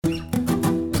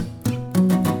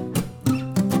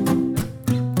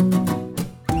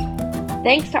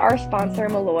Thanks to our sponsor,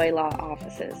 Malloy Law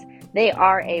Offices. They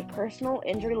are a personal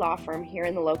injury law firm here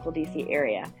in the local DC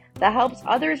area that helps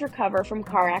others recover from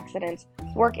car accidents,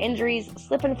 work injuries,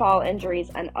 slip and fall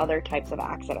injuries, and other types of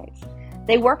accidents.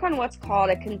 They work on what's called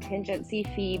a contingency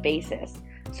fee basis.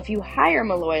 So if you hire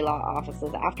Malloy Law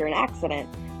Offices after an accident,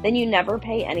 then you never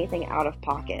pay anything out of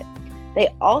pocket. They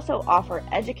also offer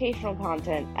educational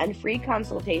content and free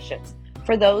consultations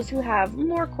for those who have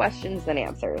more questions than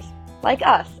answers. Like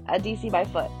us at DC by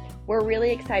Foot, we're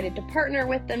really excited to partner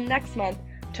with them next month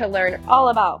to learn all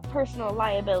about personal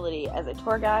liability as a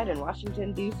tour guide in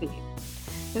Washington, D.C.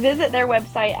 Visit their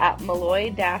website at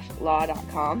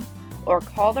malloy-law.com or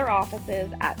call their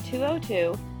offices at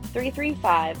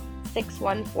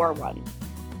 202-335-6141.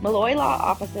 Malloy Law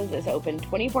Offices is open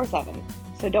 24/7,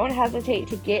 so don't hesitate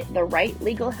to get the right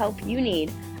legal help you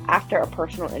need after a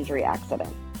personal injury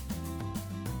accident.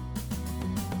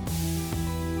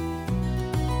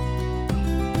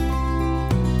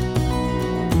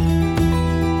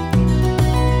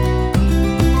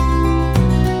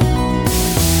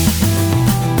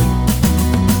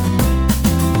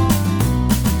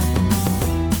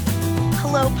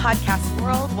 Podcast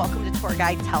world, welcome to Tour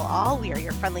Guide Tell All. We are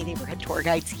your friendly neighborhood tour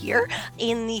guides here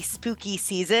in the spooky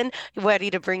season, ready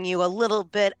to bring you a little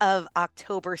bit of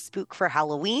October spook for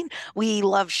Halloween. We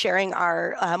love sharing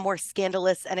our more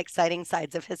scandalous and exciting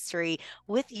sides of history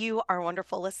with you, our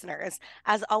wonderful listeners.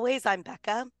 As always, I'm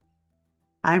Becca.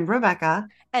 I'm Rebecca.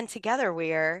 And together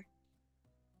we're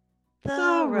the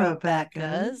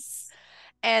Rebeccas.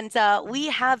 And we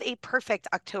have a perfect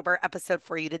October episode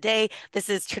for you today. This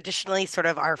is traditionally sort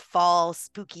of our fall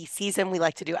spooky season. We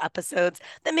like to do episodes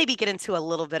that maybe get into a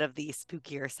little bit of the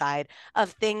spookier side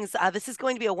of things. This is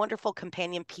going to be a wonderful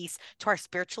companion piece to our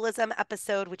spiritualism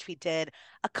episode, which we did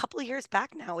a couple of years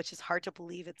back now, which is hard to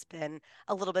believe it's been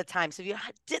a little bit of time. So if you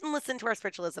didn't listen to our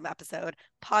spiritualism episode,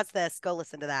 pause this, go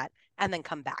listen to that, and then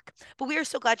come back. But we are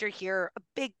so glad you're here. A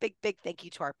big, big, big thank you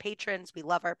to our patrons. We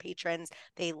love our patrons.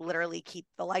 They literally keep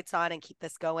the lights on and keep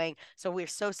this going. So we're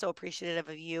so appreciative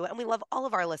of you. And we love all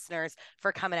of our listeners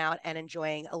for coming out and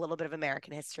enjoying a little bit of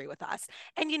American history with us.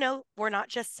 And, you know, we're not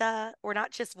just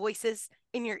voices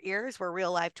in your ears. We're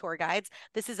real live tour guides.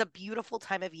 This is a beautiful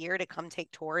time of year to come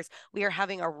take tours. We are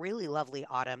having a really lovely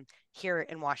autumn here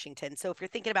in Washington. So if you're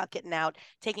thinking about getting out,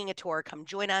 taking a tour, come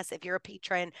join us. If you're a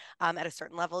patron at a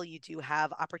certain level, you do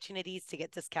have opportunities to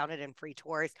get discounted and free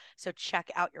tours. So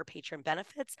check out your patron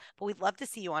benefits. But we'd love to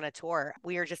see you on a tour.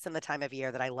 We are just in the time of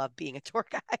year that I love being a tour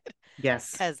guide.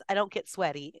 Yes. Because I don't get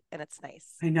sweaty and it's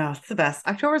nice. I know. It's the best.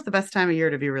 October is the best time of year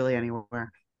to be really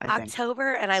anywhere.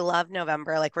 October, and I love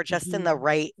November. Like we're just in the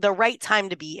right time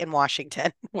to be in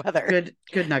Washington weather.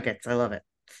 Good nuggets. I love it.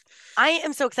 I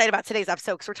am so excited about today's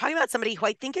episode because we're talking about somebody who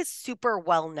I think is super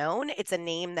well known. It's a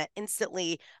name that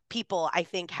instantly people, I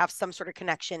think, have some sort of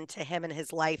connection to him and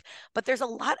his life. But there's a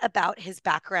lot about his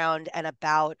background and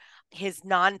about his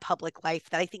non-public life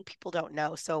that I think people don't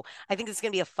know. So I think this is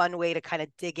going to be a fun way to kind of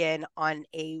dig in on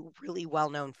a really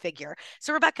well-known figure.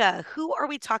 So Rebecca, who are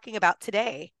we talking about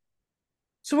today?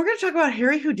 So we're going to talk about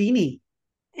Harry Houdini,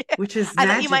 which is I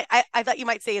thought you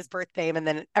might say his birth name, and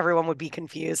then everyone would be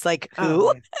confused. Like, who?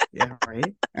 Oh, yeah,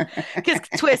 right. Because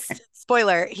twist,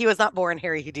 spoiler, he was not born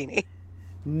Harry Houdini.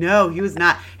 No, he was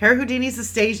not. Harry Houdini is a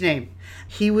stage name.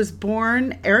 He was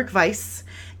born Eric Weiss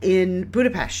in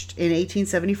Budapest in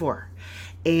 1874.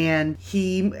 And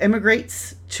he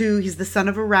he's the son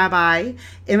of a rabbi,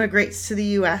 immigrates to the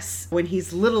U.S. when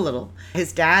he's little.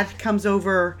 His dad comes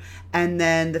over, and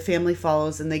then the family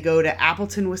follows, and they go to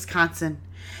Appleton, Wisconsin.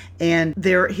 And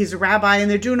he's a rabbi,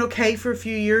 and they're doing okay for a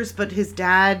few years, but his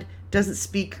dad doesn't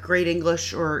speak great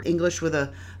English or English with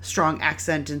a strong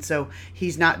accent, and so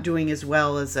he's not doing as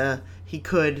well as he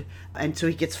could. And so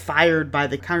he gets fired by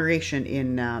the congregation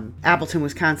in Appleton,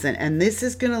 Wisconsin. And this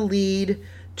is going to lead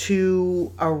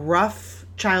to a rough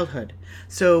childhood.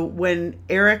 So when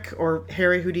Eric, or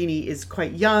Harry Houdini, is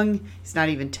quite young, he's not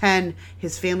even 10,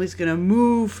 his family's going to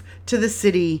move to the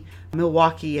city,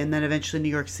 Milwaukee, and then eventually New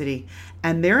York City.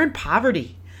 And they're in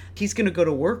poverty. He's going to go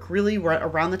to work really right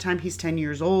around the time he's 10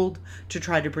 years old to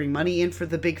try to bring money in for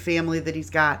the big family that he's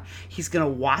got. He's going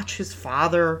to watch his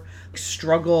father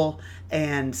struggle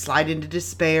and slide into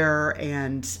despair,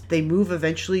 and they move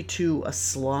eventually to a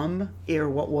slum, or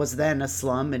what was then a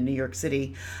slum in New York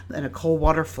City, and a cold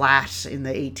water flat in the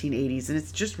 1880s, and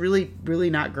it's just really, really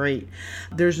not great.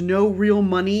 There's no real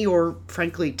money or,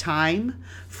 frankly, time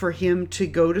for him to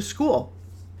go to school.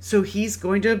 So he's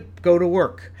going to go to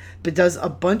work, but does a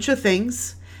bunch of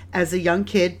things as a young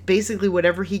kid, basically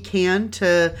whatever he can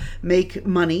to make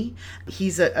money.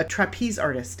 He's a trapeze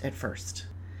artist at first.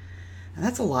 And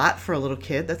that's a lot for a little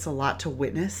kid. That's a lot to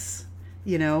witness,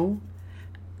 you know.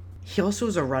 He also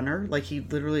is a runner, like he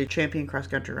literally a champion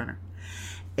cross-country runner.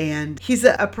 And he's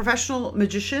a professional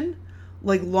magician,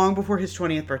 like long before his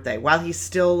 20th birthday. While he's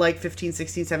still like 15,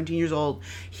 16, 17 years old,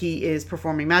 he is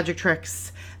performing magic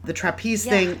tricks. The trapeze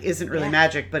thing isn't really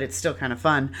magic, but it's still kind of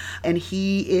fun. And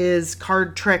he is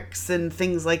card tricks and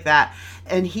things like that.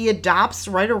 And he adopts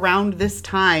right around this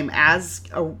time as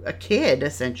a kid,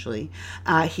 essentially.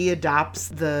 He adopts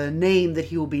the name that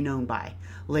he will be known by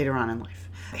later on in life.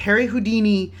 Harry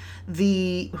Houdini,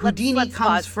 the Houdini let's comes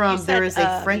pause. from, there is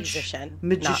a French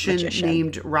magician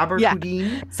named Robert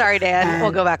Houdini. Sorry, Dan.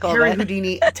 We'll go back a little Harry bit.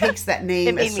 Houdini takes that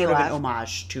name as sort of an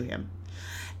homage to him.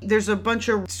 There's a bunch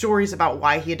of stories about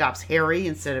why he adopts Harry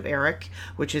instead of Eric,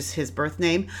 which is his birth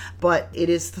name. But it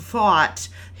is the thought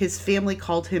his family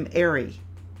called him Airy,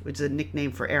 which is a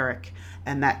nickname for Eric.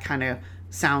 And that kind of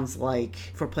sounds like,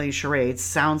 for playing charades,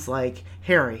 sounds like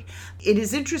Harry. It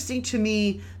is interesting to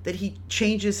me that he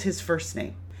changes his first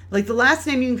name. Like the last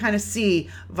name you can kind of see,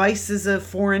 Weiss is a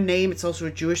foreign name. It's also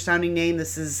a Jewish sounding name.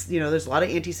 This is, there's a lot of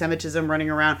anti-Semitism running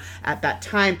around at that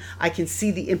time. I can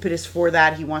see the impetus for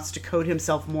that. He wants to code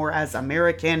himself more as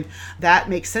American. That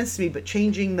makes sense to me, but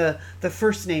changing the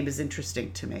first name is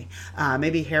interesting to me.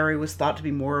 Maybe Harry was thought to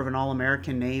be more of an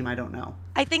all-American name. I don't know.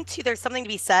 I think, too, there's something to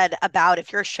be said about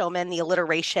if you're a showman, the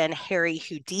alliteration, Harry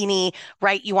Houdini,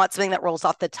 right? You want something that rolls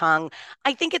off the tongue.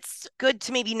 I think it's good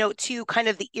to maybe note, too, kind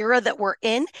of the era that we're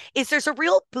in is there's a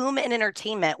real boom in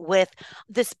entertainment with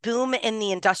this boom in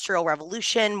the Industrial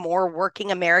Revolution, more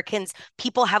working Americans.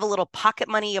 People have a little pocket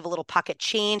money, you have a little pocket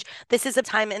change. This is a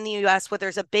time in the U.S. where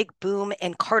there's a big boom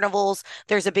in carnivals.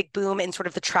 There's a big boom in sort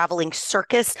of the traveling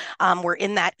circus. We're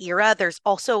in that era. There's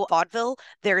also vaudeville.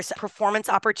 There's performance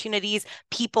opportunities.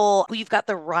 People, you've got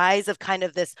the rise of kind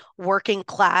of this working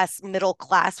class, middle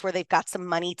class, where they've got some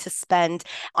money to spend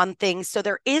on things. So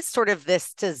there is sort of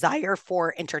this desire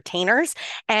for entertainers.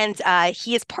 And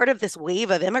he is part of this wave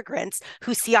of immigrants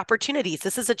who see opportunities.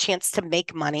 This is a chance to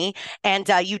make money. And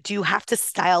you do have to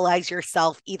stylize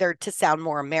yourself either to sound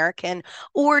more American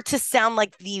or to sound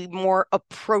like the more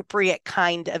appropriate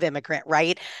kind of immigrant,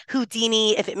 right?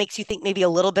 Houdini, if it makes you think maybe a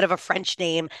little bit of a French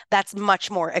name, that's much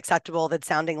more acceptable than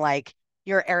sounding like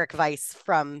you're Eric Weiss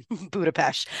from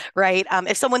Budapest, right?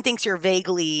 If someone thinks you're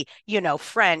vaguely,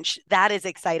 French, that is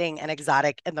exciting and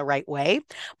exotic in the right way.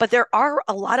 But there are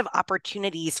a lot of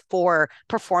opportunities for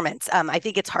performance. I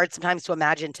think it's hard sometimes to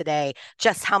imagine today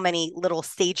just how many little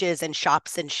stages and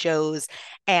shops and shows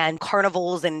and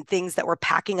carnivals and things that we're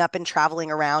packing up and traveling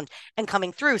around and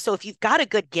coming through. So if you've got a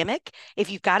good gimmick,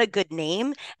 if you've got a good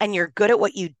name and you're good at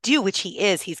what you do, which he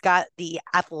is, he's got the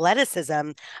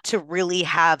athleticism to really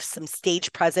have some stage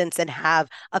presence and have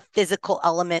a physical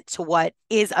element to what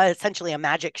is essentially a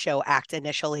magic show act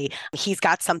initially. He's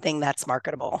got something that's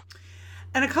marketable.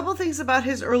 And a couple things about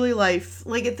his early life.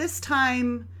 Like at this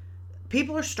time,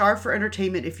 people are starved for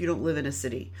entertainment if you don't live in a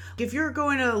city. If you're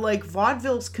going to,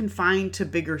 vaudeville's confined to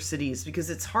bigger cities because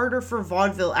it's harder for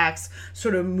vaudeville acts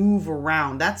sort of move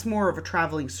around. That's more of a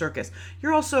traveling circus.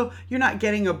 You're not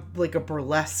getting a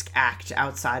burlesque act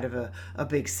outside of a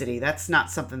big city. That's not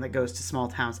something that goes to small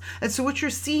towns. And so what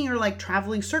you're seeing are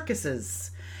traveling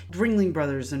circuses. Ringling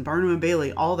Brothers and Barnum and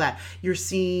Bailey, all that. You're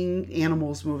seeing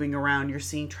animals moving around. You're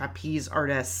seeing trapeze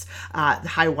artists, the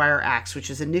high wire acts, which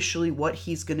is initially what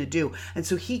he's going to do. And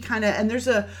so he and there's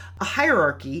a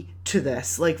hierarchy to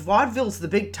this. Vaudeville's the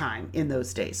big time in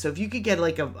those days. So if you could get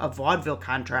a vaudeville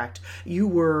contract, you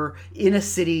were in a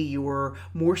city, you were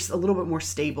a little bit more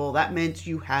stable. That meant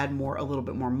you had a little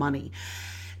bit more money.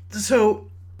 So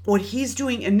what he's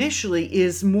doing initially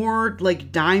is more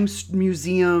dime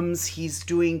museums. He's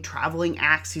doing traveling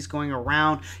acts. He's going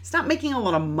around. He's not making a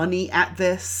lot of money at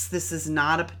this. This is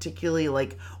not a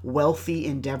particularly wealthy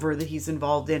endeavor that he's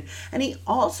involved in. And he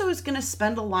also is going to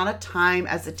spend a lot of time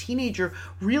as a teenager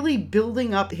really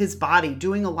building up his body,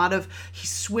 doing he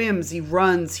swims, he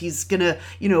runs, he's going to,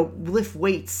 lift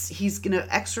weights. He's going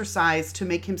to exercise to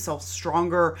make himself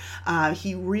stronger.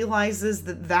 He realizes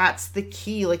that that's the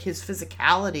key, his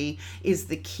physicality is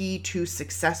the key to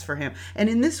success for him. And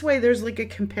in this way, there's a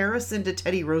comparison to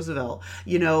Teddy Roosevelt,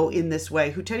 in this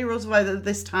way, who Teddy Roosevelt at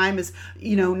this time is,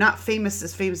 not famous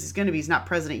as he's going to be. He's not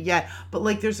president yet,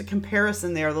 but there's a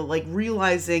comparison there,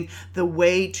 realizing the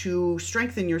way to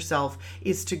strengthen yourself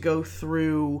is to go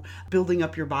through building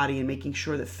up your body and making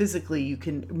sure that physically you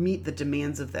can meet the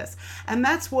demands of this. And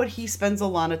that's what he spends a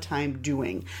lot of time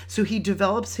doing. So he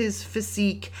develops his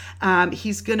physique.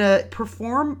 He's going to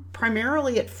perform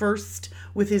primarily at first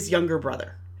with his younger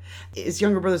brother. His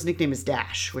younger brother's nickname is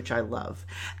Dash, which I love.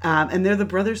 And they're the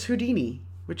brothers Houdini,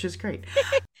 which is great.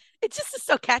 It just is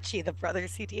so catchy, the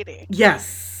Brothers Houdini.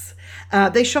 Yes.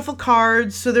 They shuffle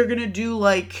cards, so they're going to do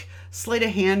like sleight of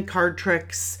hand card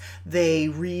tricks. They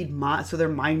read, so they're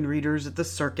mind readers at the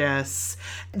circus.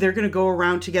 They're going to go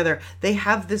around together. They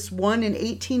have this one in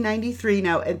 1893.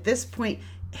 Now, at this point,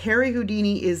 Harry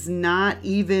Houdini is not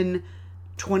even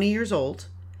 20 years old.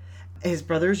 His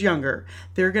brother's younger.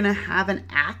 They're going to have an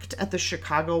act at the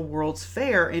Chicago World's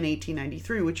Fair in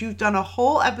 1893, which you've done a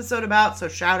whole episode about. So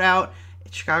shout out,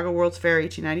 Chicago World's Fair,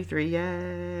 1893.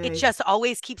 Yay. It just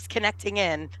always keeps connecting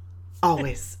in.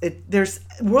 Always. There's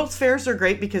World's Fairs are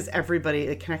great because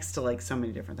it connects to like so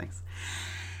many different things.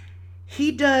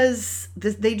 He does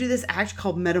this, they do this act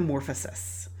called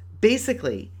metamorphosis.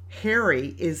 Basically,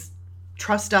 Harry is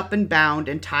trussed up and bound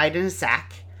and tied in a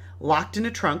sack, locked in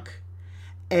a trunk,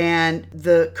 and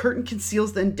the curtain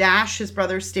conceals then Dash, his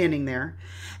brother, standing there,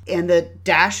 and the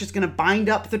Dash is going to bind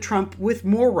up the trunk with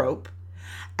more rope,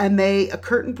 and a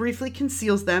curtain briefly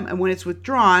conceals them, and when it's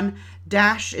withdrawn,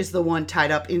 Dash is the one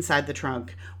tied up inside the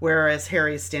trunk, whereas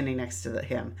Harry is standing next to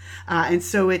him. And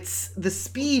so it's the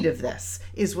speed of this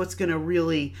is what's going to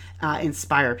really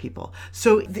inspire people.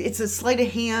 So it's a sleight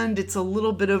of hand. It's a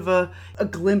little bit of a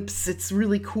glimpse. It's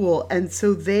really cool. And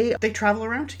so they travel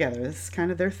around together. This is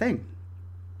kind of their thing.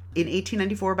 In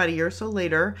 1894, about a year or so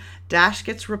later, Dash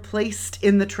gets replaced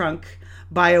in the trunk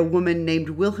by a woman named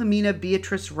Wilhelmina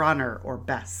Beatrice Ronner, or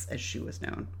Bess, as she was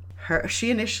known. She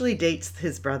initially dates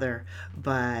his brother,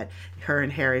 but her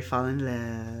and Harry fall in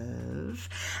love.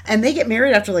 And they get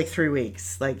married after like 3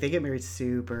 weeks. Like, they get married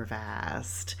super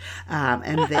fast.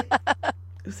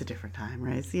 It was a different time,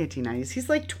 right? It's the 1890s. He's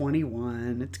like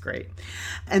 21. It's great.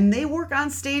 And they work on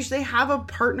stage. They have a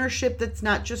partnership that's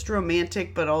not just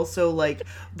romantic, but also like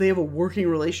they have a working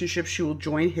relationship. She will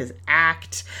join his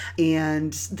act.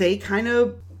 And they kind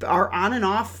of are on and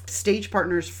off stage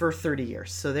partners for 30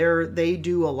 years. So they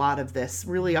do a lot of this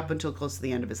really up until close to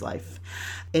the end of his life.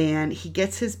 And he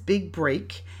gets his big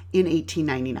break in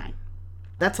 1899.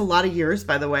 That's a lot of years,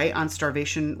 by the way, on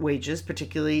starvation wages,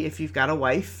 particularly if you've got a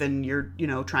wife and you're,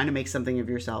 trying to make something of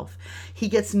yourself. He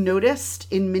gets noticed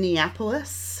in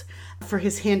Minneapolis for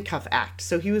his handcuff act.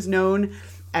 So he was known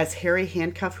as Harry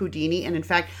Handcuff Houdini. And in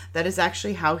fact, that is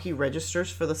actually how he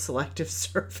registers for the Selective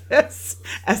Service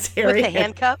as Harry. With the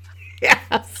handcuff?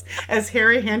 Yes, as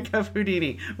Harry Handcuff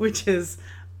Houdini, which is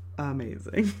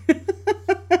amazing.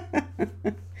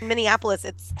 Minneapolis,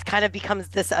 it's kind of becomes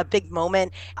this a big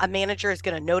moment. A manager is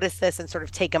going to notice this and sort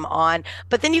of take him on.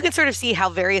 But then you can sort of see how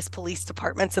various police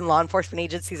departments and law enforcement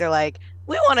agencies are like,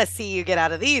 we want to see you get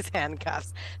out of these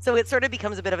handcuffs. So it sort of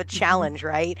becomes a bit of a challenge,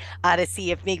 right? To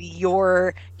see if maybe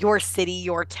your city,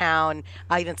 your town,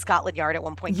 even Scotland Yard at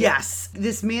one point. Yes.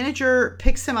 This manager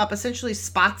picks him up, essentially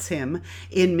spots him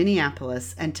in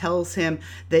Minneapolis and tells him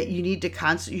that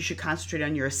you should concentrate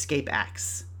on your escape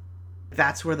acts.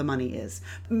 That's where the money is.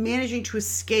 Managing to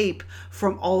escape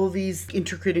from all of these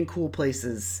intricate and cool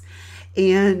places.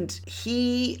 And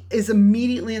he is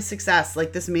immediately a success.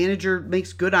 Like, this manager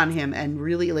makes good on him, and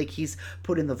really, like, he's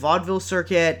put in the vaudeville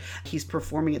circuit. He's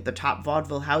performing at the top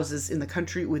vaudeville houses in the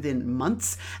country within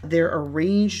months. They're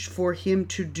arranged for him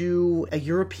to do a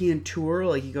European tour.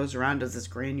 Like, he goes around, does this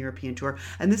grand European tour.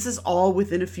 And this is all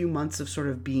within a few months of sort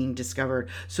of being discovered.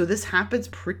 So this happens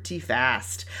pretty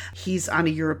fast. He's on a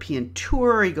European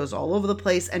tour. He goes all over the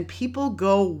place, and people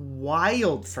go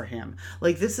wild for him.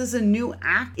 Like, this is a new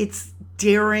act. It's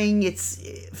daring, it's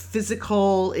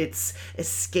physical, it's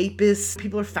escapist.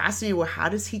 People are fascinated. Well, how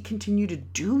does he continue to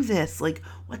do this? Like,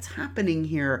 what's happening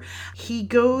here? He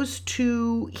gives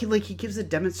a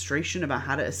demonstration about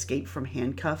how to escape from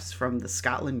handcuffs from the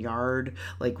Scotland Yard,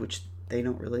 like, which they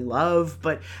don't really love,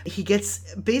 but he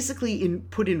gets basically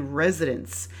put in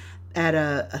residence at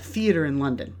a theater in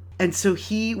London. And so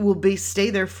he will stay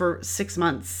there for 6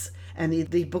 months. And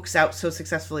he books out so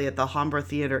successfully at the Alhambra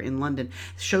Theater in London.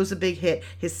 Shows a big hit.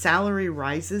 His salary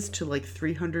rises to like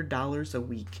 $300 a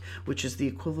week, which is the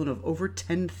equivalent of over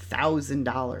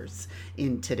 $10,000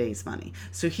 in today's money.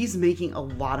 So he's making a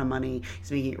lot of money.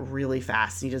 He's making it really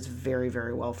fast. And he does very,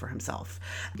 very well for himself.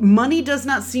 Money does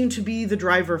not seem to be the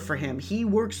driver for him. He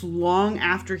works long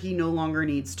after he no longer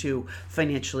needs to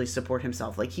financially support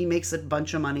himself. Like, he makes a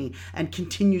bunch of money and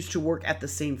continues to work at the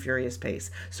same furious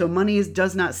pace. So money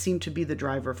does not seem to be the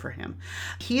driver for him.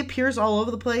 He appears all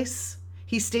over the place.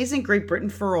 He stays in Great Britain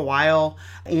for a while,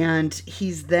 and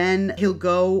he'll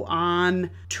go on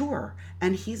tour,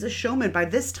 and he's a showman. By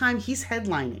this time, he's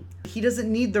headlining. He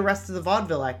doesn't need the rest of the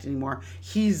vaudeville act anymore.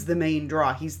 He's the main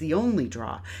draw. He's the only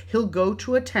draw. He'll go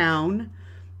to a town,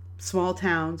 small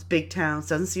towns, big towns,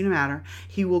 doesn't seem to matter.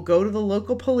 He will go to the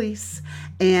local police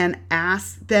and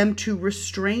ask them to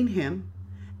restrain him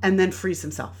and then frees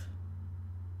himself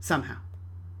somehow.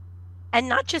 And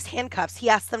not just handcuffs. He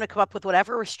asks them to come up with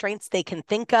whatever restraints they can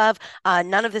think of.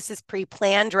 None of this is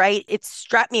pre-planned, right? It's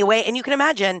strap me away. And you can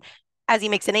imagine, as he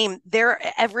makes a name,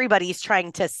 everybody's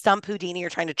trying to stump Houdini or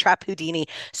trying to trap Houdini.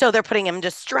 So they're putting him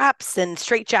into straps and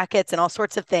straitjackets and all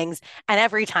sorts of things. And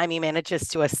every time he manages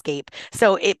to escape.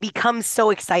 So it becomes so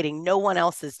exciting. No one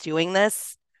else is doing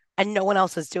this. And no one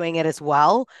else is doing it as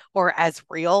well or as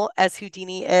real as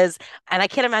Houdini is. And I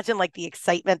can't imagine like the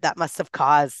excitement that must have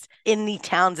caused in the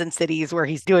towns and cities where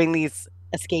he's doing these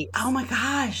escapes. Oh my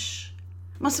gosh.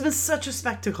 Must have been such a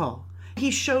spectacle. He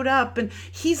showed up and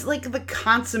he's like the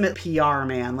consummate PR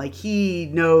man. Like he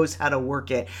knows how to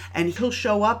work it. And he'll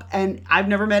show up and I've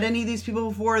never met any of these people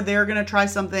before. They're going to try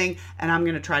something and I'm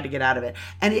going to try to get out of it.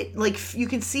 And it like you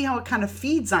can see how it kind of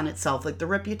feeds on itself. Like the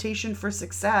reputation for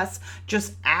success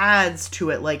just adds to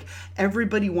it. Like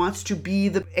everybody wants to be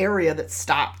the area that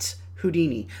stopped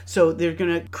Houdini. So they're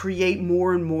going to create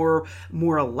more and more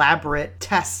elaborate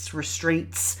tests,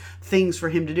 restraints, things for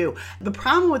him to do. The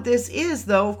problem with this is,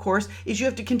 though, of course, is you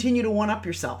have to continue to one-up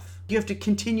yourself. You have to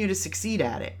continue to succeed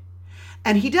at it.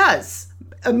 And he does.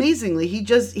 Amazingly, he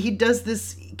does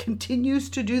this, continues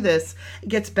to do this,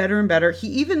 gets better and better.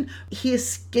 He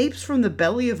escapes from the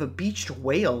belly of a beached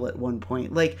whale at one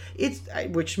point, like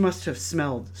which must have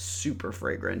smelled super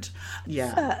fragrant.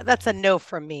 Yeah, that's a no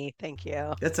from me. Thank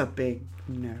you. That's a big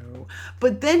no.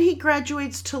 But then he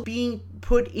graduates to being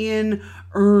put in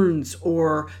urns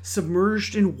or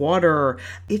submerged in water.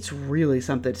 It's really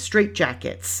something.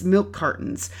 Straitjackets, milk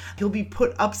cartons. He'll be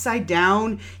put upside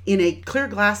down in a clear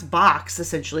glass box,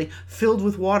 essentially filled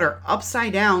with water,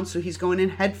 upside down. So he's going in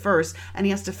head first and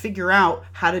he has to figure out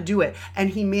how to do it. And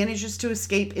he manages to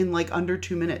escape in like under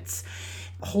 2 minutes.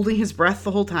 Holding his breath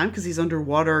the whole time because he's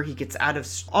underwater. He gets out of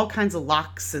all kinds of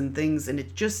locks and things. And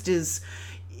it just is,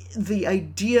 the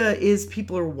idea is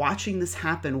people are watching this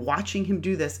happen, watching him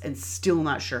do this and still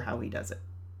not sure how he does it.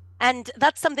 And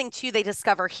that's something too he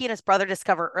and his brother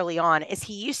discover early on, is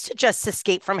he used to just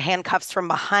escape from handcuffs from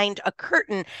behind a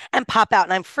curtain and pop out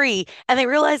and I'm free. And they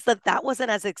realized that that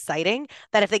wasn't as exciting,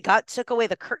 that if they took away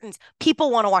the curtains, people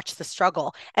want to watch the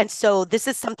struggle. And so this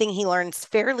is something he learns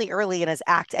fairly early in his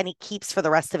act and he keeps for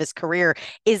the rest of his career,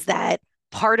 is that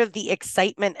part of the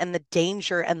excitement and the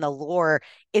danger and the lure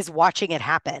is watching it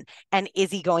happen. And is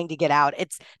he going to get out?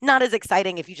 It's not as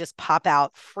exciting if you just pop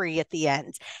out free at the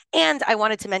end. And I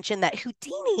wanted to mention that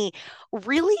Houdini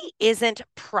really isn't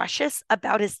precious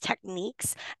about his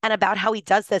techniques and about how he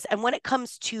does this. And when it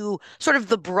comes to sort of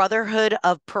the brotherhood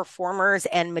of performers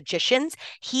and magicians,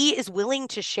 he is willing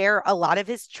to share a lot of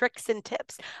his tricks and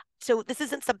tips. So this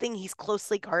isn't something he's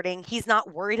closely guarding. He's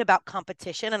not worried about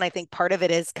competition. And I think part of it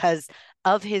is because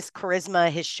of his charisma,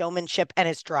 his showmanship, and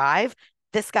his drive.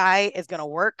 This guy is going to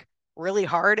work really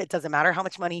hard. It doesn't matter how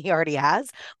much money he already has,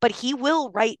 but he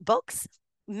will write books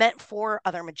meant for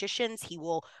other magicians. He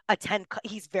will attend.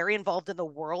 He's very involved in the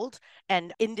world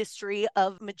and industry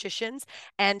of magicians,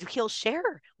 and he'll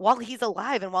share while he's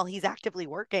alive and while he's actively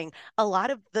working a lot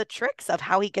of the tricks of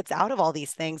how he gets out of all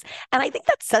these things. And I think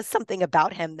that says something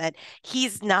about him, that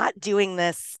he's not doing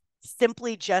this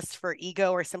simply just for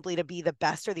ego or simply to be the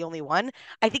best or the only one.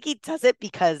 I think he does it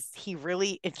because he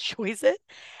really enjoys it.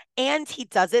 And he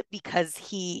does it because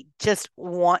he just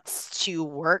wants to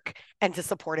work and to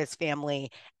support his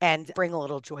family and bring a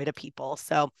little joy to people.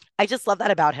 So I just love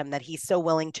that about him, that he's so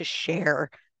willing to share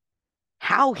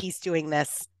how he's doing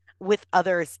this with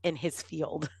others in his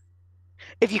field.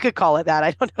 If you could call it that.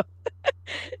 I don't know.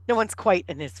 No one's quite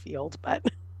in his field, but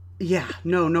yeah,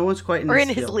 no one's quite in or his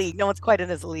in field. His league. No one's quite in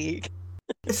his league.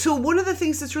 So one of the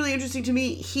things that's really interesting to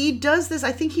me, he does this,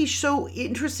 I think he's so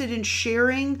interested in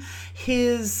sharing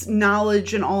his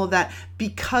knowledge and all of that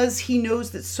because he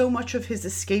knows that so much of his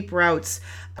escape routes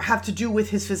have to do with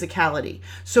his physicality.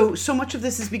 So much of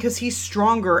this is because he's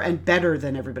stronger and better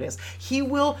than everybody else. He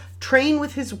will train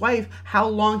with his wife how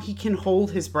long he can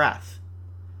hold his breath.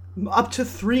 Up to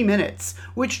 3 minutes,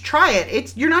 which try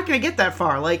it. You're not going to get that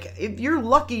far. Like if you're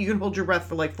lucky, you can hold your breath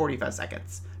for like 45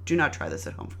 seconds. Do not try this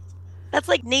at home. That's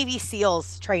like Navy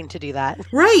SEALs trained to do that.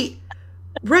 Right.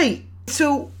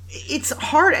 So it's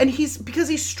hard, and because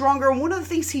he's stronger. And one of the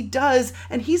things he does,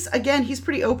 and he's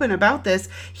pretty open about this,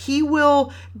 he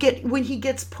will when he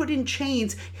gets put in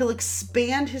chains, he'll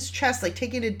expand his chest, like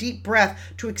taking a deep breath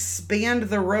to expand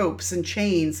the ropes and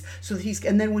chains so that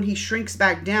and then when he shrinks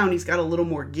back down, he's got a little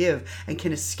more give and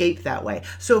can escape that way.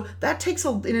 So that takes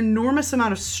an enormous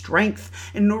amount of strength,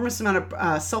 enormous amount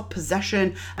of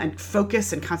self-possession and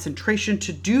focus and concentration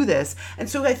to do this. And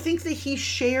so I think that he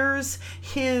shares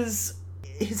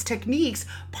his techniques,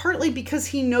 partly because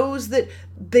he knows that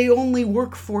they only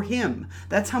work for him.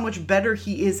 That's how much better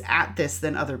he is at this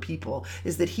than other people,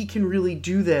 is that he can really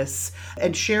do this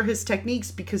and share his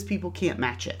techniques because people can't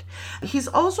match it. He's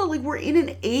also like, we're in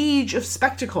an age of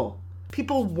spectacle.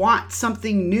 People want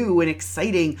something new and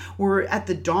exciting. We're at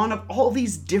the dawn of all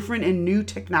these different and new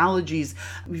technologies.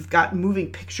 We've got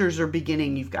moving pictures are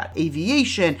beginning. You've got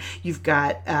aviation. You've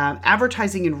got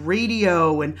advertising and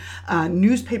radio, and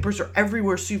newspapers are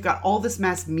everywhere. So you've got all this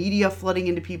mass media flooding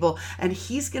into people. And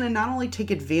he's going to not only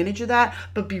take advantage of that,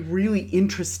 but be really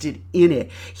interested in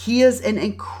it. He is an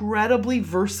incredibly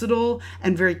versatile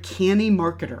and very canny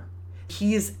marketer.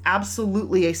 He is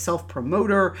absolutely a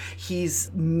self-promoter.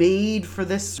 He's made for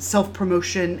this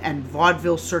self-promotion and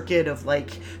vaudeville circuit of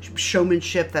like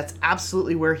showmanship. That's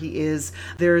absolutely where he is.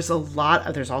 There's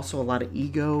also a lot of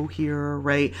ego here,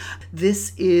 right?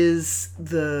 This is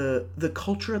the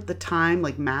culture at the time,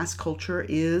 like mass culture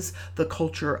is the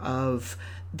culture of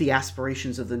the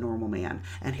aspirations of the normal man.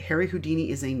 And Harry Houdini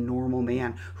is a normal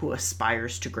man who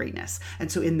aspires to greatness. And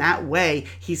so in that way,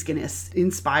 he's going to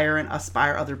inspire and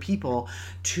aspire other people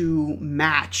to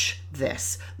match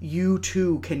this. You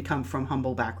too can come from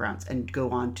humble backgrounds and go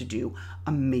on to do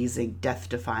amazing,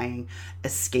 death-defying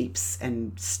escapes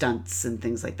and stunts and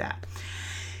things like that.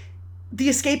 The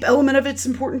escape element of it's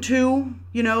important too.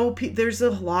 You know, there's a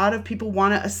lot of people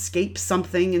want to escape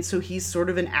something. And so he's sort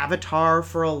of an avatar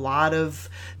for a lot of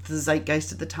the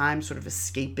zeitgeist at the time, sort of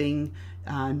escaping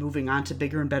and moving on to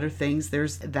bigger and better things.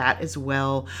 There's that as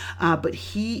well. But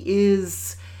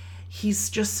he's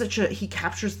just he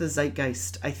captures the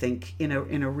zeitgeist, I think, in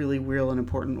a really real and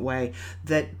important way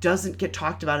that doesn't get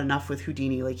talked about enough with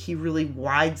Houdini. Like, he really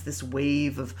rides this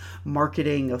wave of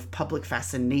marketing, of public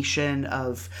fascination,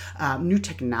 of new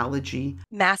technology.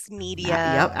 Mass media.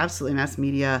 Yep, absolutely, mass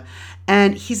media.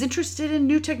 And he's interested in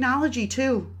new technology,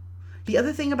 too. The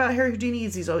other thing about Harry Houdini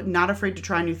is he's not afraid to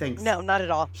try new things. No, not at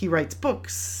all. He writes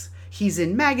books. He's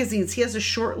in magazines. He has a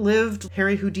short-lived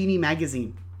Harry Houdini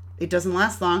magazine. It doesn't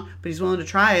last long, but he's willing to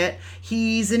try it.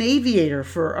 He's an aviator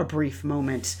for a brief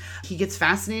moment. He gets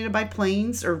fascinated by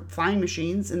planes or flying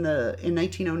machines in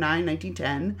 1909,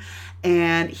 1910,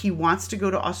 and he wants to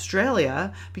go to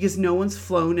Australia because no one's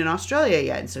flown in Australia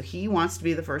yet. And so he wants to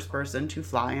be the first person to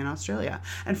fly in Australia.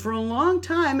 And for a long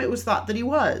time, it was thought that he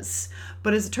was.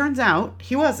 But as it turns out,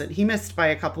 he wasn't. He missed by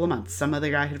a couple of months. Some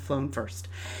other guy had flown first.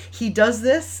 He does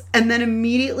this and then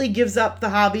immediately gives up the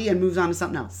hobby and moves on to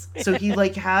something else. So he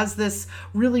has this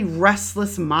really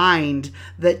restless mind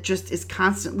that just is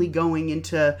constantly going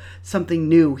into something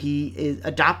new. He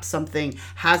adopts something,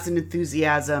 has an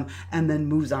enthusiasm, and then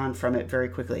moves on from it very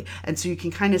quickly. And so you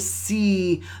can kind of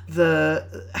see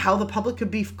how the public could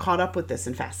be caught up with this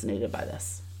and fascinated by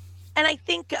this. And I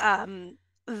think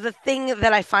the thing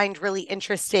that I find really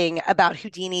interesting about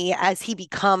Houdini as he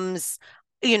becomes,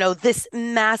 this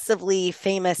massively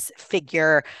famous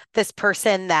figure, this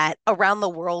person that around the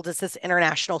world is this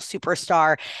international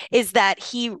superstar, is that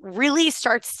he really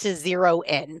starts to zero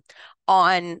in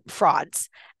on frauds,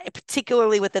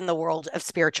 particularly within the world of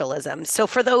spiritualism. So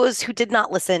for those who did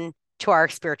not listen to our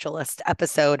spiritualist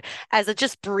episode, as a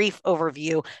just brief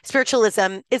overview,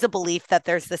 spiritualism is a belief that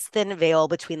there's this thin veil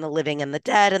between the living and the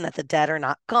dead, and that the dead are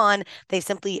not gone. They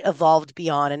simply evolved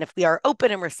beyond. And if we are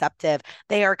open and receptive,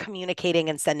 they are communicating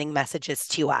and sending messages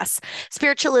to us.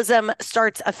 Spiritualism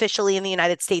starts officially in the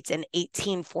United States in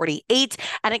 1848,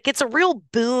 and it gets a real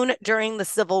boon during the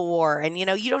Civil War. And, you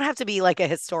don't have to be like a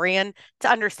historian to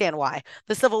understand why.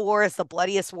 The Civil War is the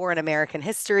bloodiest war in American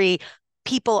history.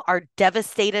 People are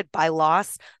devastated by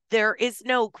loss. There is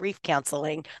no grief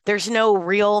counseling. There's no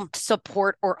real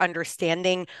support or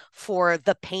understanding for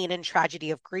the pain and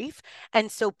tragedy of grief.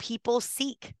 And so people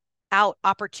seek out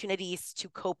opportunities to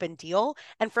cope and deal.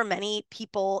 And for many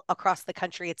people across the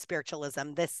country, it's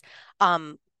spiritualism.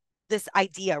 This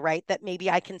idea, right, that maybe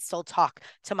I can still talk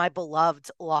to my beloved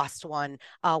lost one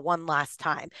last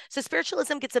time. So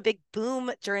spiritualism gets a big boom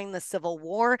during the Civil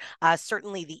War.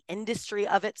 Certainly the industry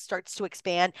of it starts to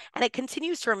expand, and it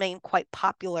continues to remain quite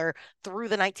popular through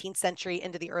the 19th century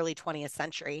into the early 20th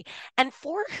century. And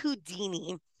for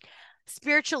Houdini,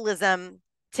 spiritualism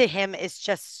to him is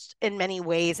just in many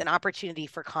ways an opportunity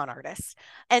for con artists.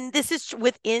 And this is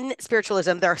within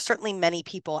spiritualism. There are certainly many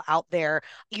people out there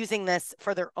using this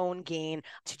for their own gain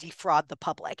to defraud the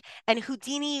public. And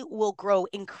Houdini will grow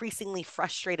increasingly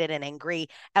frustrated and angry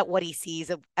at what he sees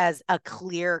as a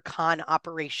clear con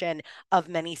operation of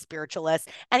many spiritualists.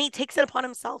 And he takes it upon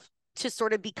himself to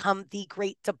sort of become the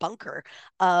great debunker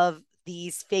of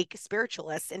these fake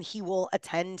spiritualists, and he will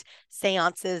attend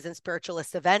seances and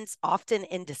spiritualist events, often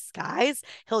in disguise.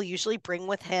 He'll usually bring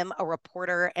with him a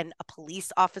reporter and a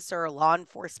police officer or law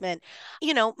enforcement.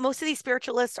 Most of these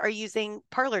spiritualists are using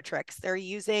parlor tricks. They're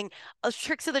using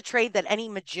tricks of the trade that any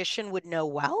magician would know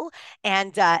well.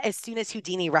 And as soon as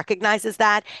Houdini recognizes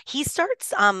that, he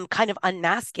starts kind of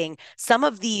unmasking some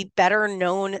of the better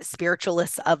known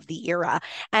spiritualists of the era.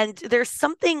 And there's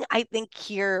something I think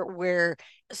here where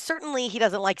certainly he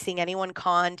doesn't like seeing anyone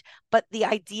conned, but the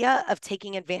idea of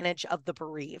taking advantage of the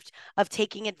bereaved, of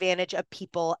taking advantage of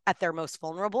people at their most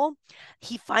vulnerable,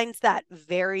 he finds that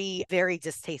very, very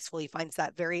distasteful. He finds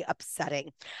that very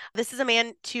upsetting. This is a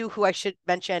man, too, who I should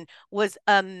mention was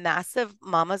a massive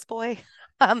mama's boy.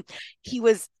 Um, he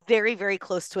was very, very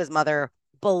close to his mother,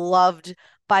 beloved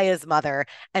by his mother.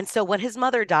 And so when his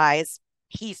mother dies,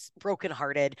 he's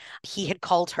brokenhearted. He had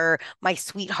called her my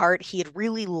sweetheart. He had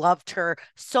really loved her.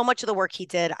 So much of the work he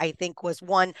did, I think, was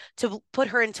one to put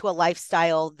her into a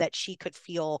lifestyle that she could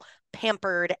feel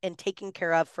pampered and taken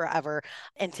care of forever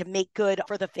and to make good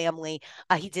for the family.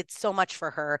 He did so much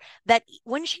for her that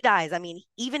when she dies, I mean,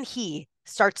 even he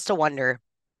starts to wonder,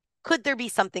 could there be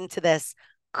something to this?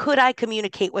 Could I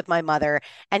communicate with my mother?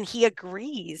 And he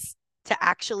agrees to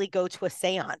actually go to a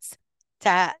seance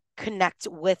to connect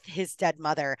with his dead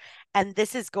mother. And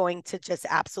this is going to just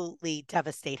absolutely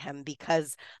devastate him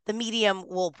because the medium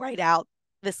will write out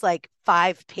this like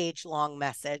 5-page long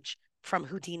message from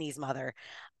Houdini's mother.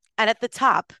 And at the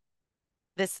top,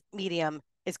 this medium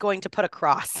is going to put a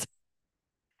cross.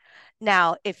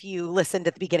 Now, if you listened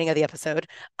at the beginning of the episode,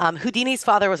 Houdini's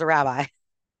father was a rabbi.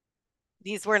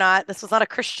 This was not a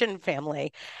Christian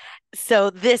family.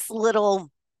 So this little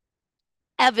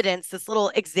evidence, this little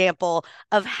example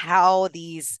of how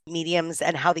these mediums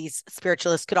and how these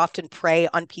spiritualists could often prey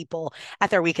on people at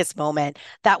their weakest moment.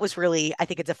 That was really, I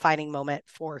think, a defining moment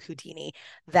for Houdini,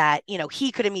 that,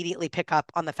 he could immediately pick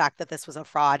up on the fact that this was a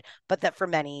fraud, but that for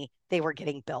many, they were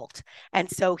getting built. And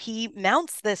so he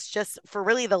mounts this just for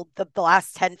really the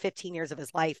last 10, 15 years of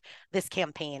his life, this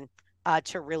campaign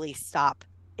to really stop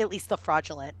at least the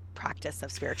fraudulent practice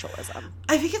of spiritualism.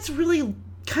 I think it's really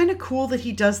kind of cool that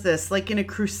he does this like in a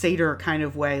crusader kind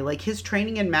of way. Like his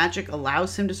training in magic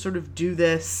allows him to sort of do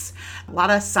this. A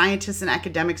lot of scientists and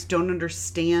academics don't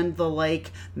understand the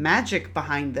like magic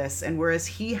behind this. And whereas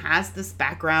he has this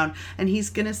background and he's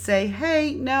going to say,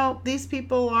 hey, no, this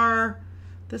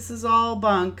is all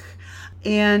bunk.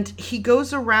 And he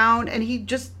goes around and he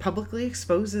just publicly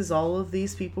exposes all of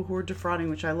these people who are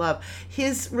defrauding, which I love.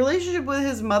 His relationship with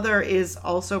his mother is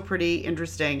also pretty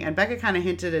interesting. And Becca kind of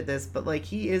hinted at this, but like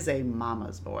he is a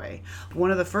mama's boy.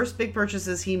 One of the first big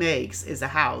purchases he makes is a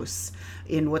house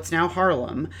in what's now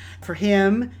Harlem for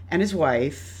him and his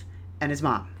wife and his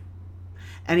mom.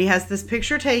 And he has this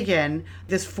picture taken,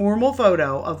 this formal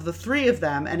photo of the three of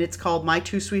them, and it's called My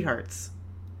Two Sweethearts.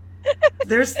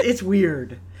 It's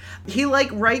weird. He like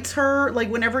writes her, like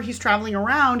whenever he's traveling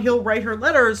around, he'll write her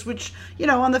letters, which,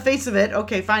 on the face of it,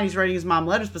 okay, fine, he's writing his mom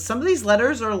letters, but some of these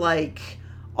letters are like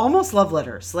almost love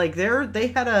letters. Like they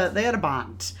had a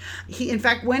bond. In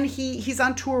fact, when he's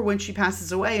on tour when she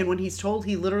passes away, and when he's told,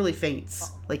 he literally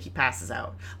faints, like he passes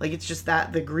out. Like it's just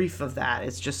that the grief of that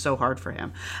is just so hard for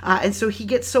him. And so he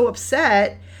gets so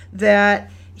upset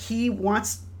that he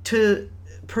wants to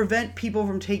prevent people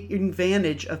from taking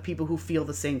advantage of people who feel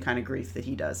the same kind of grief that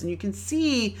he does. And you can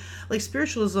see like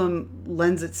spiritualism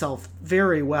lends itself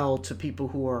very well to people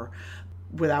who are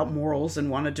without morals and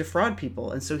want to defraud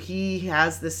people. And so he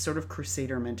has this sort of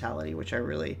crusader mentality, which I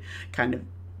really kind of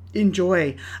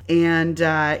enjoy. And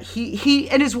he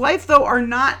and his wife, though, are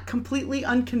not completely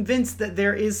unconvinced that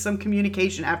there is some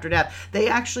communication after death. They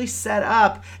actually set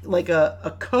up like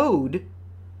a code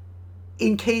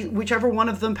in case whichever one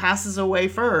of them passes away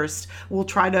first, will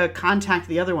try to contact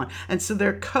the other one. And so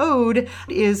their code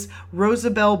is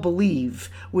Rosabelle Believe,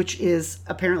 which is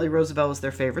apparently Rosabelle is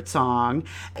their favorite song.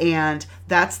 And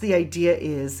that's the idea,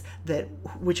 is that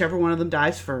whichever one of them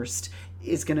dies first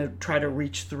is going to try to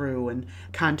reach through and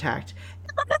contact.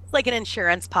 That's like an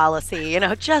insurance policy,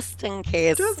 just in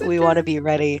case we want to be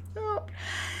ready.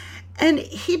 And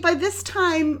he, by this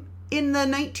time in the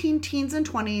 19 teens and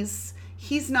 20s,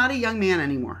 he's not a young man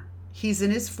anymore. He's in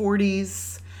his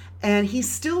 40s, and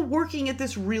he's still working at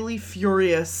this really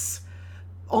furious,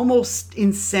 almost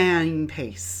insane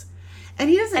pace. And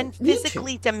he doesn't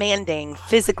physically demanding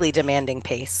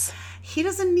pace. he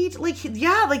doesn't need, like,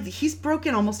 he's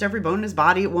broken almost every bone in his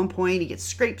body at one point. He gets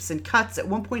scrapes and cuts. At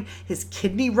one point, his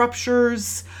kidney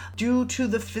ruptures due to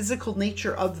the physical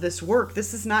nature of this work.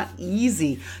 This is not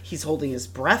easy. He's holding his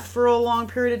breath for a long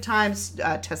period of time,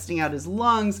 testing out his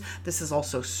lungs. This is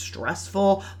also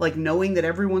stressful, like knowing that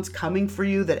everyone's coming for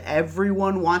you, that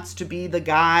everyone wants to be the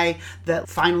guy that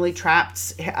finally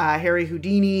traps Harry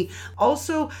Houdini.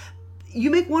 Also,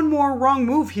 you make one more wrong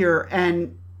move here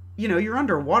and you're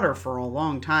underwater for a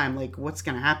long time. Like, what's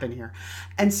going to happen here?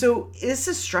 And so this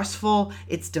is stressful.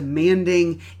 It's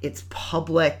demanding. It's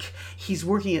public. He's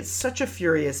working at such a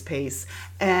furious pace,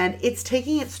 and it's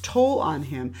taking its toll on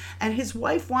him. And his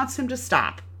wife wants him to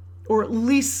stop, or at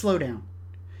least slow down.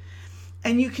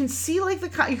 And you can see, like,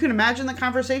 you can imagine the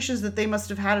conversations that they must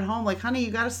have had at home. Like, honey,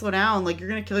 you got to slow down. Like, you're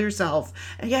going to kill yourself.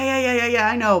 And yeah,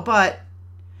 I know.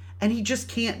 And he just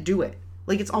can't do it.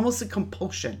 Like, it's almost a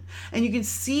compulsion. And you can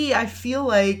see, I feel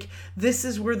like this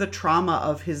is where the trauma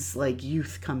of his, like,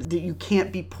 youth comes. That you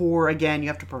can't be poor again. You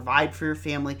have to provide for your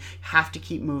family. Have to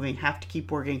keep moving. Have to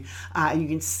keep working. And you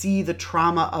can see the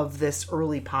trauma of this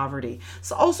early poverty.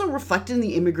 So also reflected in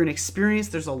the immigrant experience.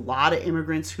 There's a lot of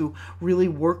immigrants who really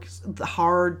work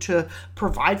hard to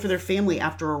provide for their family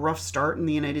after a rough start in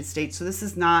the United States. So this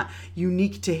is not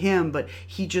unique to him, but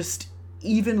he just,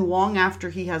 even long after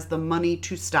he has the money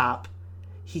to stop,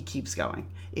 he keeps going.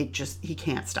 He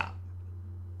can't stop.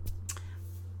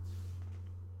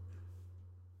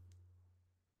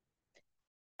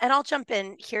 And I'll jump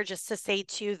in here just to say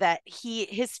too that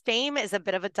his fame is a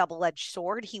bit of a double-edged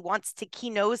sword. He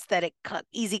knows that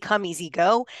easy come, easy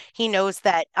go. He knows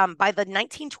that by the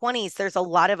 1920s, there's a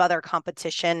lot of other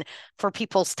competition for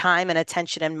people's time and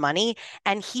attention and money.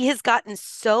 And he has gotten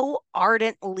so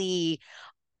ardently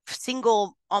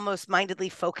almost mindedly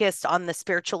focused on the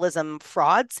spiritualism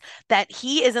frauds that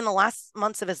he is in the last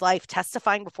months of his life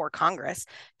testifying before Congress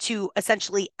to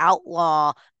essentially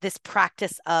outlaw this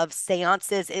practice of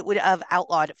seances. It would have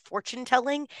outlawed fortune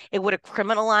telling. It would have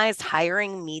criminalized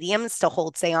hiring mediums to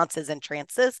hold seances and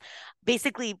trances,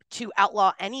 basically to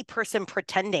outlaw any person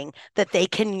pretending that they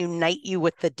can unite you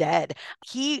with the dead.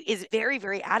 He is very,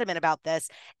 very adamant about this,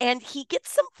 and he gets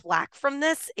some flack from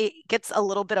this. It gets a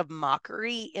little bit of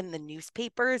mockery in the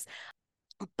newspaper.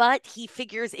 But he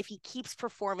figures if he keeps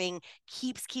performing,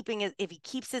 if he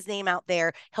keeps his name out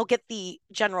there, he'll get the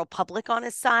general public on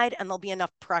his side, and there'll be enough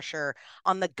pressure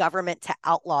on the government to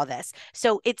outlaw this.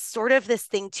 So it's sort of this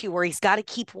thing too, where he's got to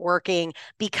keep working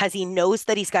because he knows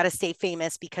that he's got to stay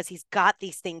famous, because he's got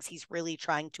these things he's really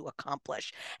trying to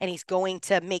accomplish. And he's going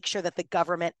to make sure that the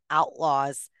government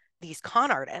outlaws these con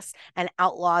artists and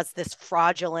outlaws this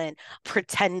fraudulent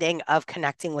pretending of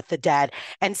connecting with the dead.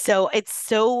 And so it's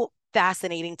so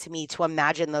fascinating to me to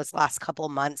imagine those last couple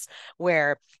of months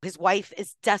where his wife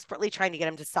is desperately trying to get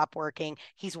him to stop working.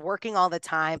 He's working all the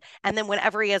time. And then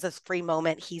whenever he has a free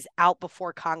moment, he's out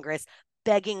before Congress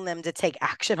begging them to take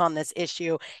action on this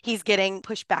issue. He's getting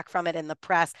pushback from it in the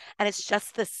press. And it's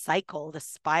just the cycle, the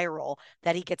spiral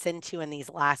that he gets into in these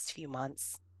last few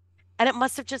months. And it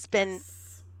must have just been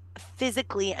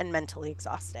physically and mentally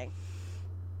exhausting.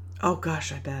 Oh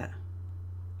gosh, I bet.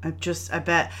 I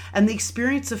bet. And the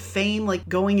experience of fame, like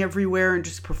going everywhere and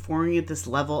just performing at this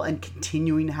level and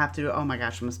continuing to have to do it, oh my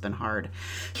gosh, it must have been hard.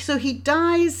 So he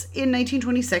dies in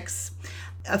 1926.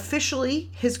 Officially,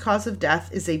 his cause of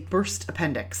death is a burst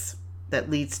appendix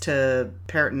that leads to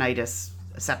peritonitis,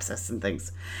 sepsis, and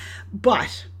things.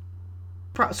 But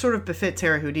sort of befits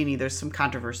Harry Houdini, there's some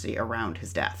controversy around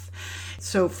his death.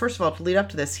 So first of all, to lead up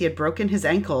to this, he had broken his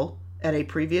ankle at a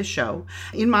previous show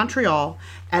in Montreal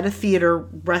at a theater,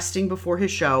 resting before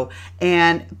his show.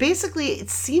 And basically,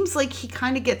 it seems like he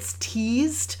kind of gets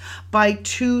teased by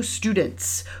two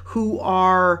students who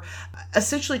are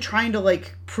essentially trying to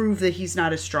like prove that he's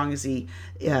not as strong as he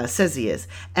says he is.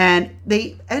 And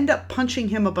they end up punching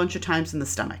him a bunch of times in the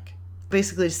stomach,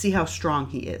 basically to see how strong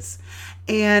he is.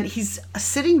 And he's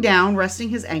sitting down, resting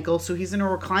his ankle. So he's in a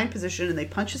reclined position, and they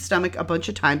punch his stomach a bunch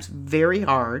of times very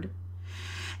hard.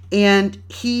 And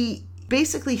he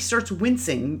basically starts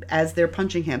wincing as they're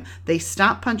punching him. They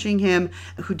stop punching him.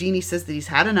 Houdini says that he's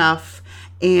had enough,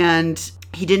 and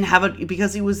he didn't have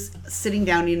because he was sitting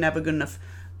down, he didn't have a good enough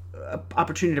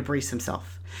opportunity to brace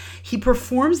himself. He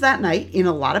performs that night in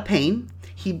a lot of pain.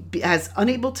 He is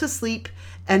unable to sleep,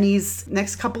 And he's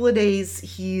next couple of days,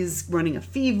 he's running a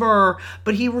fever,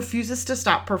 but he refuses to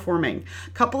stop performing.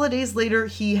 A couple of days later,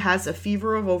 he has a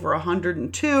fever of over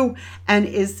 102 and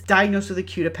is diagnosed with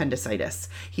acute appendicitis.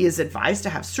 He is advised to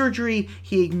have surgery.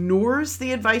 He ignores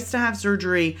the advice to have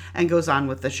surgery and goes on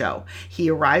with the show. He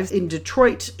arrives in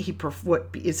Detroit. What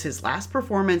is his last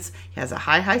performance? He has a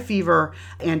high fever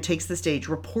and takes the stage.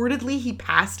 Reportedly, he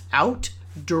passed out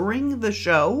during the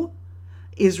show,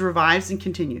 is revived and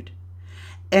continued.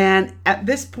 And at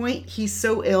this point, he's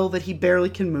so ill that he barely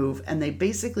can move, and they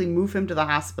basically move him to the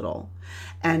hospital,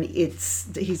 and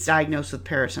he's diagnosed with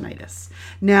peritonitis.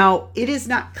 Now, it is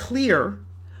not clear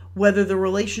whether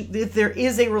if there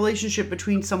is a relationship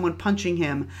between someone punching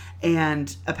him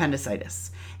and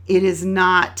appendicitis. It is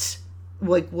not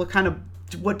like what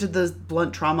did the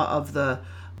blunt trauma of the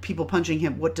people punching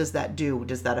him, what does that do?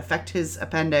 Does that affect his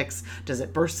appendix? Does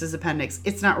it burst his appendix?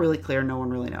 It's not really clear. No one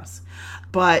really knows.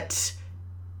 But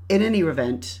in any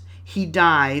event, he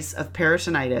dies of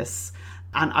peritonitis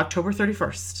on October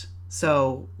 31st.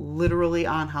 So literally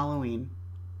on Halloween,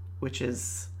 which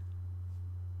is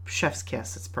chef's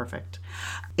kiss. It's perfect.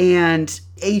 And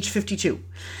age 52.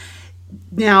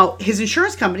 Now, his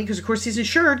insurance company, because of course he's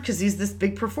insured because he's this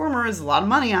big performer, has a lot of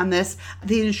money on this.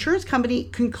 The insurance company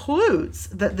concludes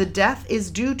that the death is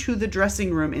due to the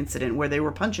dressing room incident where they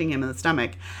were punching him in the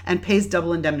stomach, and pays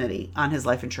double indemnity on his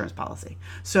life insurance policy.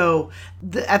 So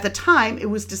at the time, it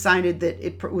was decided that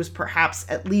it was perhaps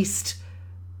at least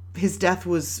his death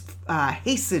was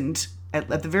hastened, at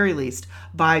the very least,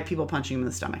 by people punching him in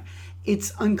the stomach.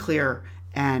 It's unclear,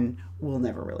 and we'll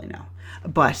never really know.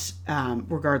 But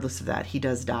regardless of that, he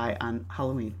does die on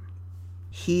Halloween.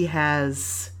 He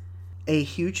has a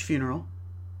huge funeral,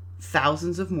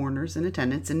 thousands of mourners in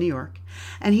attendance in New York,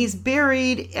 and he's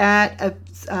buried at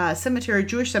a cemetery,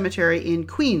 Jewish cemetery in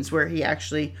Queens, where he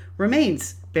actually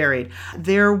remains buried.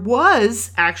 There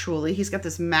was actually, he's got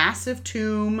this massive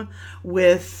tomb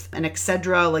with an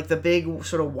exedra, like the big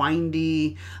sort of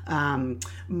windy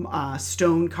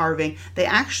stone carving. They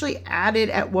actually added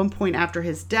at one point after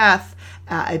his death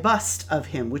a bust of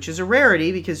him, which is a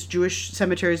rarity because Jewish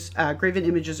cemeteries, graven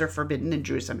images are forbidden in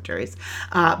Jewish cemeteries.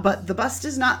 But the bust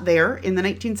is not there. In the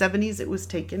 1970s, it was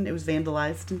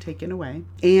vandalized and taken away.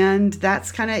 And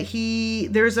that's kind of,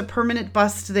 there's a permanent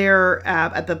bust there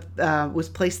was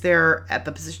placed there at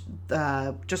the position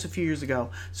just a few years ago.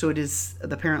 So it is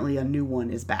apparently a new one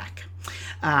is back.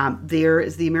 There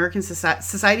is the American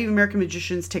Society of American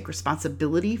Magicians take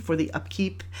responsibility for the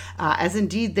upkeep, as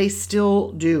indeed they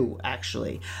still do,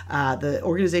 actually. The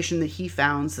organization that he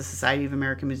founds, the Society of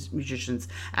American Magicians,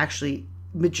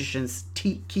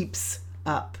 keeps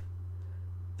up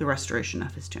the restoration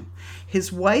of his tomb.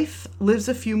 His wife lives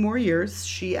a few more years.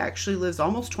 She actually lives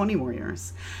almost 20 more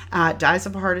years. Dies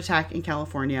of a heart attack in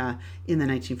California in the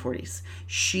 1940s.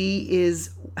 She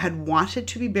had wanted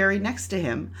to be buried next to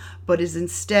him, but is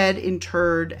instead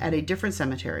interred at a different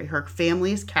cemetery. Her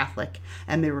family is Catholic,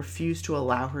 and they refuse to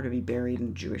allow her to be buried in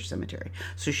a Jewish cemetery.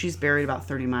 So she's buried about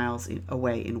 30 miles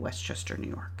away in Westchester, New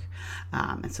York.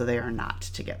 And so they are not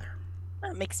together.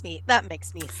 That makes me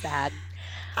sad.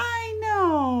 I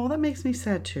know. That makes me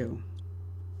sad too.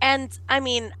 And I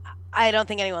mean, I don't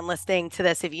think anyone listening to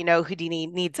this, if you know Houdini,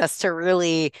 needs us to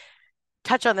really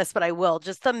touch on this, but I will.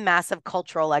 Just the massive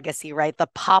cultural legacy, right? The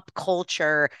pop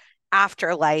culture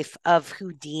afterlife of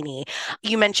Houdini.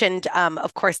 You mentioned,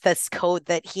 of course, this code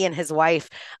that he and his wife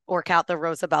work out, the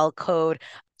Rosabelle code.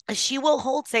 She will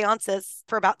hold seances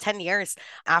for about 10 years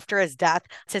after his death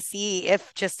to see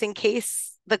if, just in case,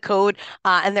 the code,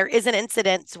 and there is an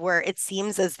incident where it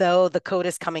seems as though the code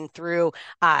is coming through.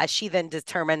 She then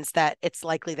determines that it's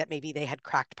likely that maybe they had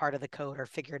cracked part of the code or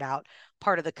figured out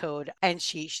part of the code, and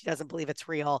she doesn't believe it's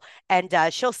real. And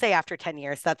she'll say after 10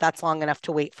 years that that's long enough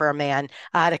to wait for a man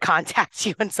to contact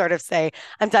you and sort of say,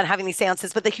 I'm done having these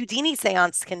seances. But the Houdini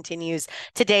seance continues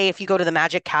today. If you go to the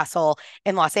Magic Castle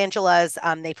in Los Angeles,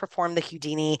 they perform the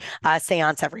Houdini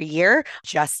seance every year,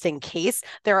 just in case.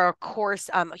 There are, of course,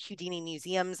 Houdini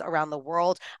museums around the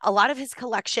world. A lot of his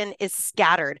collection is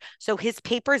scattered. So his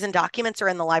papers and documents are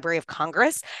in the Library of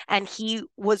Congress, and he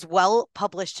was well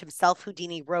published himself.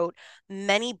 Houdini wrote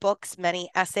many books, many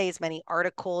essays, many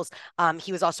articles.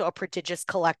 He was also a prodigious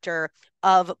collector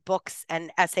of books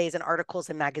and essays and articles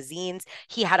in magazines.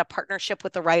 He had a partnership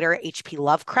with the writer H.P.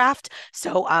 Lovecraft.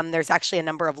 So there's actually a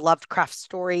number of Lovecraft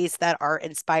stories that are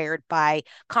inspired by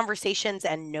conversations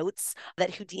and notes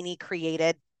that Houdini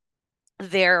created.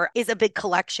 There is a big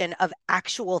collection of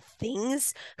actual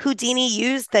things Houdini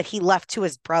used that he left to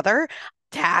his brother,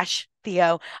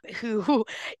 Theo, who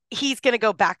he's going to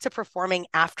go back to performing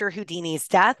after Houdini's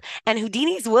death. And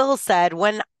Houdini's will said,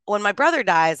 when when my brother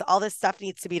dies, all this stuff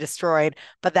needs to be destroyed.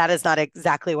 But that is not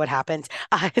exactly what happened.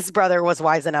 His brother was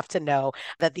wise enough to know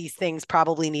that these things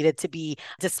probably needed to be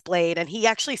displayed. And he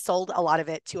actually sold a lot of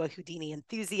it to a Houdini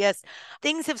enthusiast.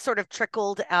 Things have sort of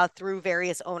trickled through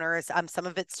various owners. Some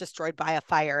of it's destroyed by a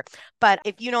fire. But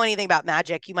if you know anything about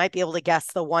magic, you might be able to guess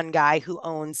the one guy who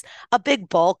owns a big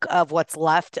bulk of what's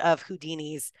left of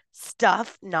Houdini's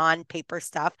stuff, non-paper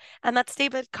stuff, and that's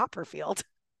David Copperfield.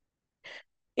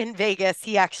 In Vegas,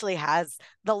 he actually has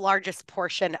the largest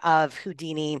portion of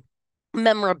Houdini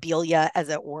memorabilia, as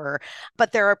it were.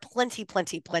 But there are plenty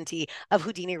of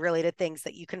Houdini related things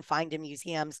that you can find in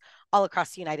museums all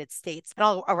across the United States and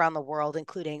all around the world,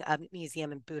 including a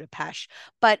museum in Budapest.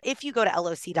 But if you go to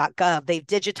loc.gov, they've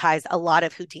digitized a lot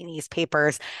of Houdini's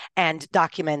papers and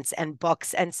documents and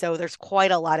books. And so there's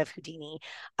quite a lot of Houdini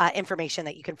information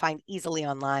that you can find easily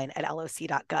online at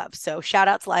loc.gov. So shout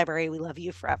out to library. We love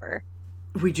you forever.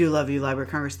 We do love you, Library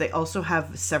of Congress. They also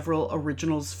have several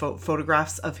originals,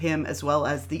 photographs of him, as well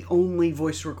as the only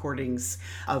voice recordings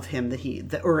of him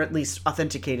or at least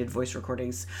authenticated voice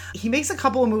recordings. He makes a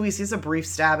couple of movies. He has a brief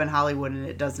stab in Hollywood, and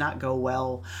it does not go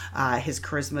well. His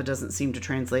charisma doesn't seem to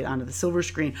translate onto the silver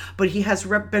screen, but he has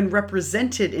been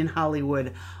represented in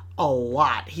Hollywood a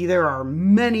lot. There are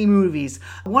many movies.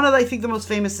 One of, I think, the most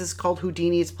famous is called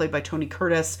Houdini. It's played by Tony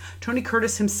Curtis. Tony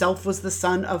Curtis himself was the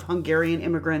son of Hungarian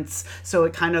immigrants, so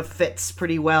it kind of fits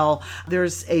pretty well.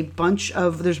 There's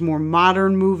more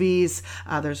modern movies.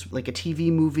 There's like a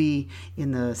TV movie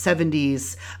in the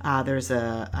 70s.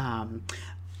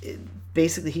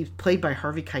 Basically, he's played by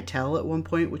Harvey Keitel at one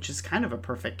point, which is kind of a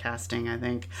perfect casting, I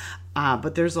think.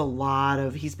 But there's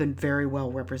he's been very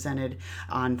well represented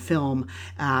on film.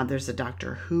 There's a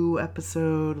Doctor Who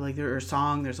episode,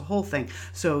 there's a whole thing.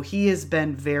 So he has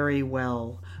been very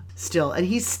well still, and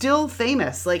he's still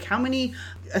famous. Like, how many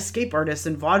escape artists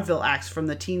and vaudeville acts from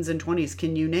the teens and 20s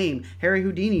can you name? Harry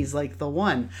Houdini's like the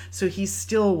one. So he's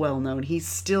still well known. He's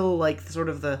still like sort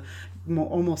of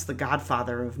almost the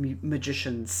godfather of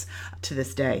magicians to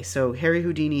this day. So Harry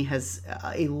Houdini has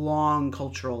a long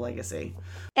cultural legacy.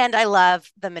 And I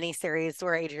love the miniseries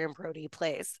where Adrian Brody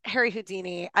plays Harry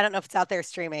Houdini. I don't know if it's out there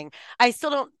streaming. I still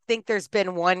don't think there's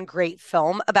been one great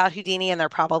film about Houdini, and there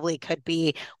probably could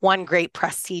be one great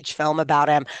prestige film about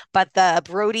him. But the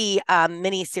Brody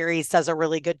miniseries does a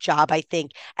really good job, I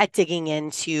think, at digging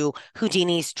into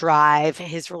Houdini's drive,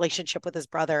 his relationship with his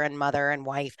brother and mother and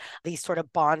wife, these sort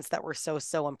of bonds that were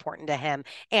so important to him.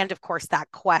 And of course,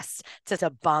 that quest to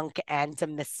debunk and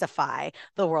demystify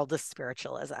the world of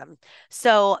spiritualism.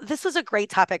 So this was a great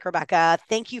topic, Rebecca.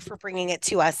 Thank you for bringing it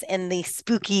to us in the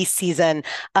spooky season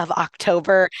of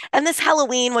October. And this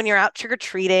Halloween, when you're out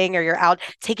trick-or-treating or you're out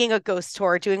taking a ghost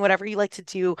tour, doing whatever you like to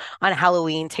do on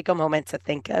Halloween, take a moment to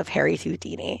think of Harry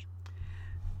Houdini.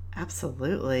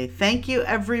 Absolutely. Thank you,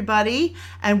 everybody.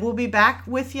 And we'll be back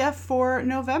with you for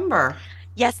November.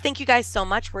 Yes, thank you guys so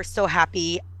much. We're so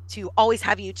happy to always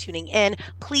have you tuning in.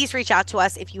 Please reach out to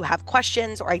us if you have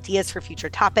questions or ideas for future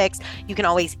topics. You can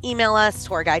always email us,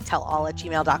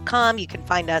 tourguidetellall@gmail.com. You can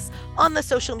find us on the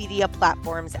social media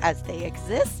platforms as they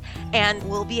exist. And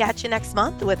we'll be at you next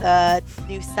month with a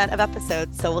new set of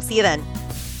episodes. So we'll see you then.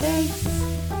 Thanks.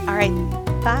 All right.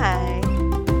 Bye.